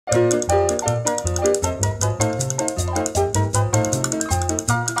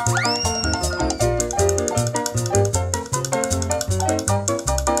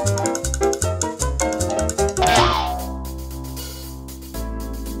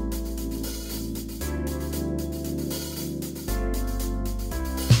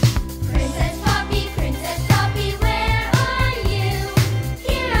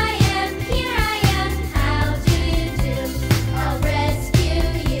Here I am, how do you do? I'll rescue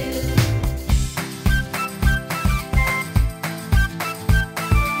you.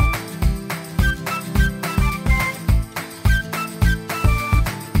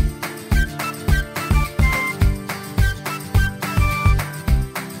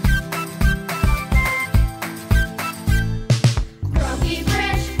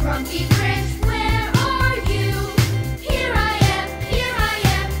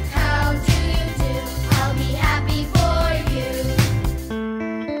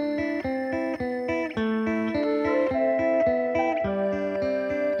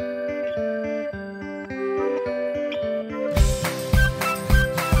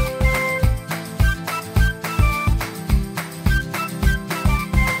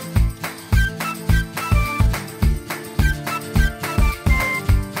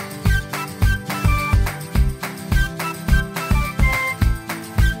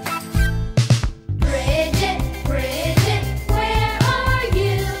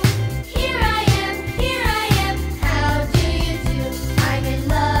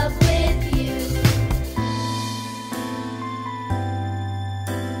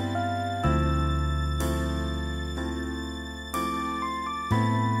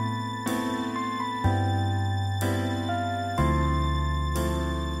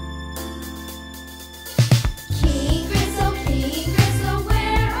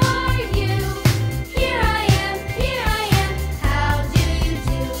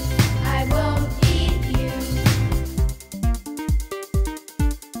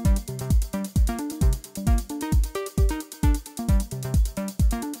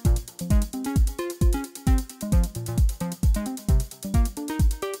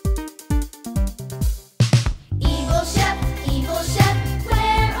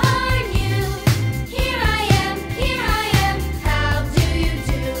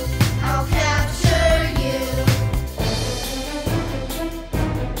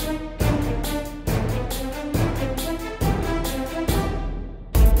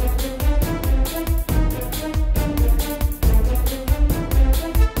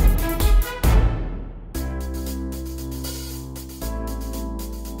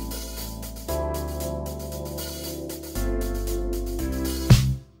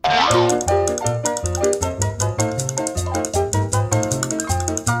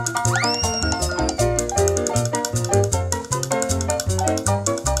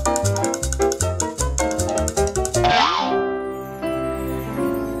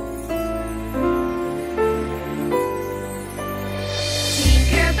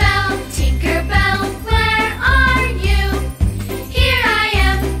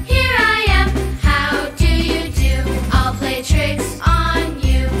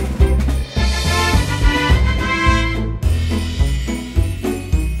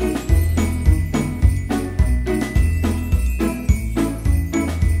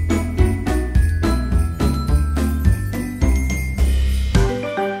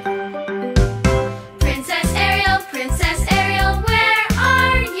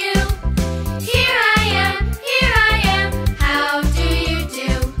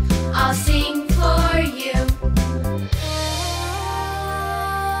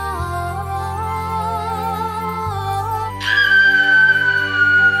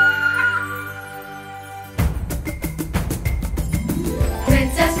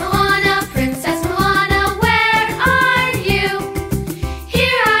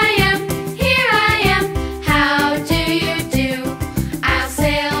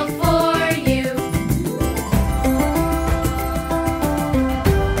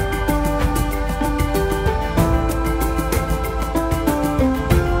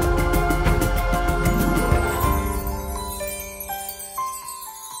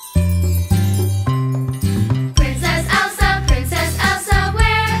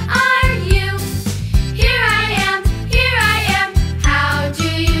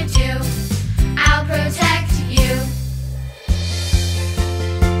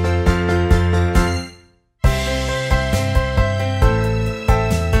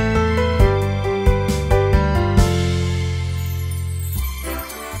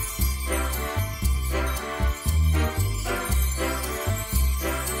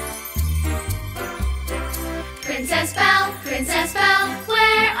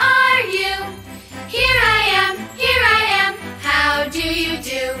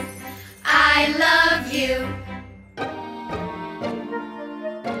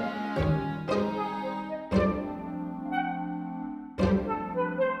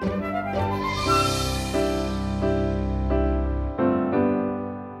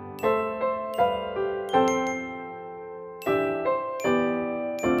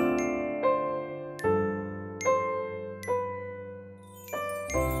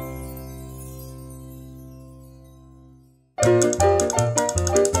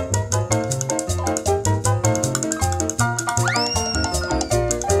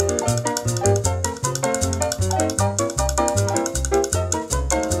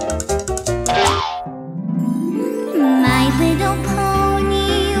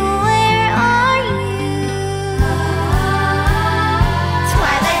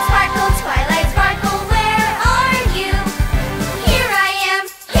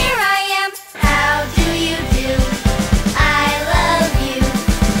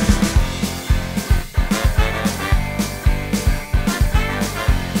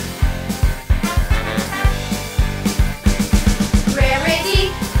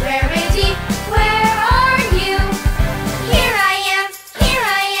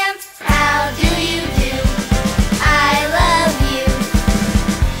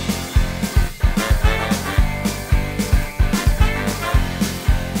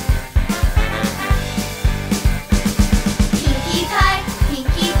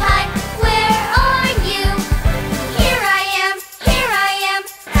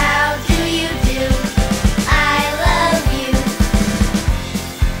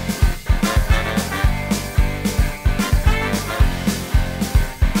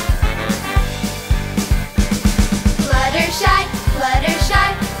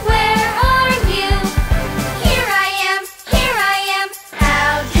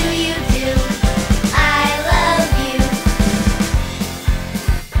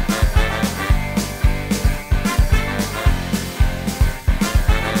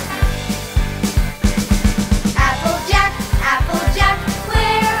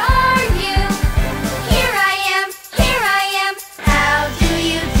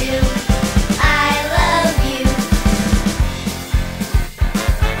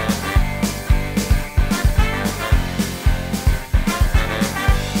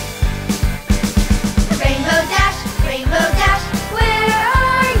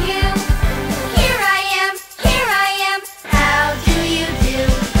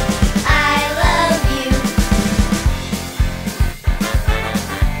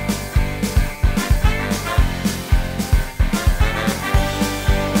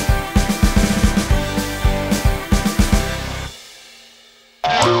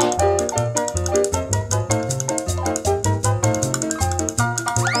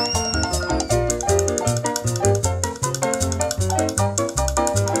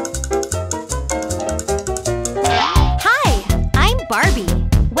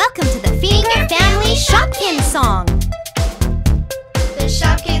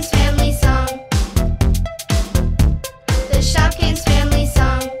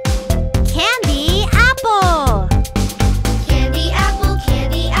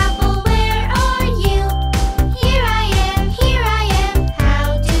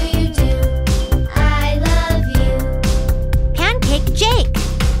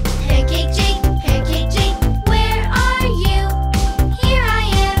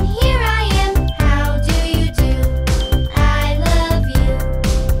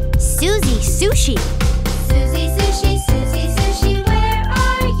 Sushi. Susie, Sushi, Susie, Sushi, where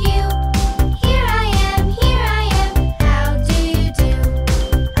are you? Here I am, how do you do?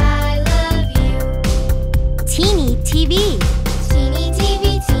 I love you. Teeny TV. Teeny TV,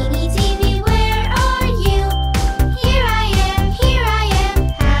 where are you? Here I am,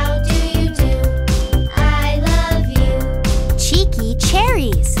 how do you do? I love you. Cheeky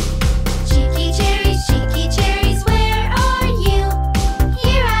Cherries. Cheeky cherries, where are you?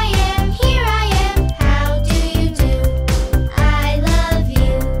 Here I am, how do you do? I love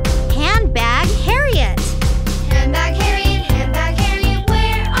you. Handbag Harriet. Handbag Harriet,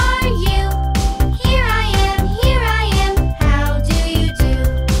 where are you? Here I am, how do you do?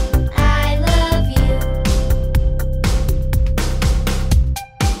 I love you.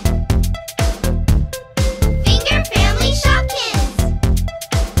 Finger Family Shopkins.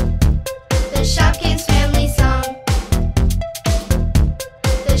 The Shopkins Family Song.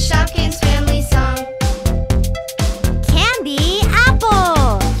 The Shopkins Family Song. Candy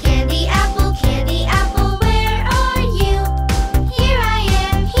Apple. Candy Apple, where are you? Here I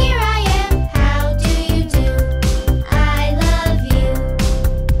am, how do you do? I love you.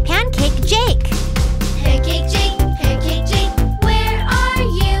 Pancake Jake. Pancake Jake, where are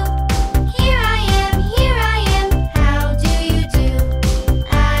you? Here I am, how do you do?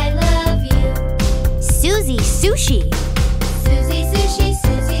 I love you. Susie Sushi. Susie,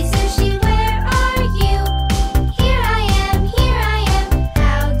 Sushi, where are you? Here I am,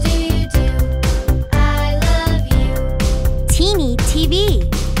 how do you do? I love you. Teeny TV.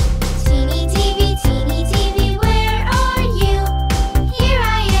 Teeny TV, where are you? Here I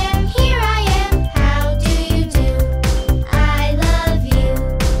am, how do you do? I love you.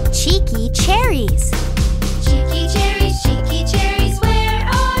 Cheeky Cherries. Cheeky cherries, where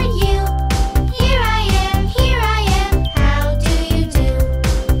are you? Here I am, how do you do?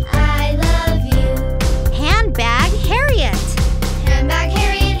 I love you. Handbag Harriet. Handbag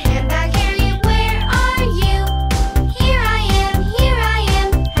Harriet, where are you? Here I am,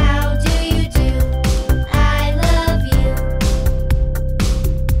 how do you do? I love you.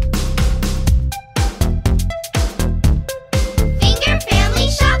 Finger Family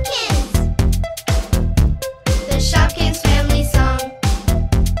Shopkins. The Shopkins Family Song.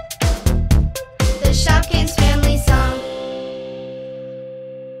 The Shopkins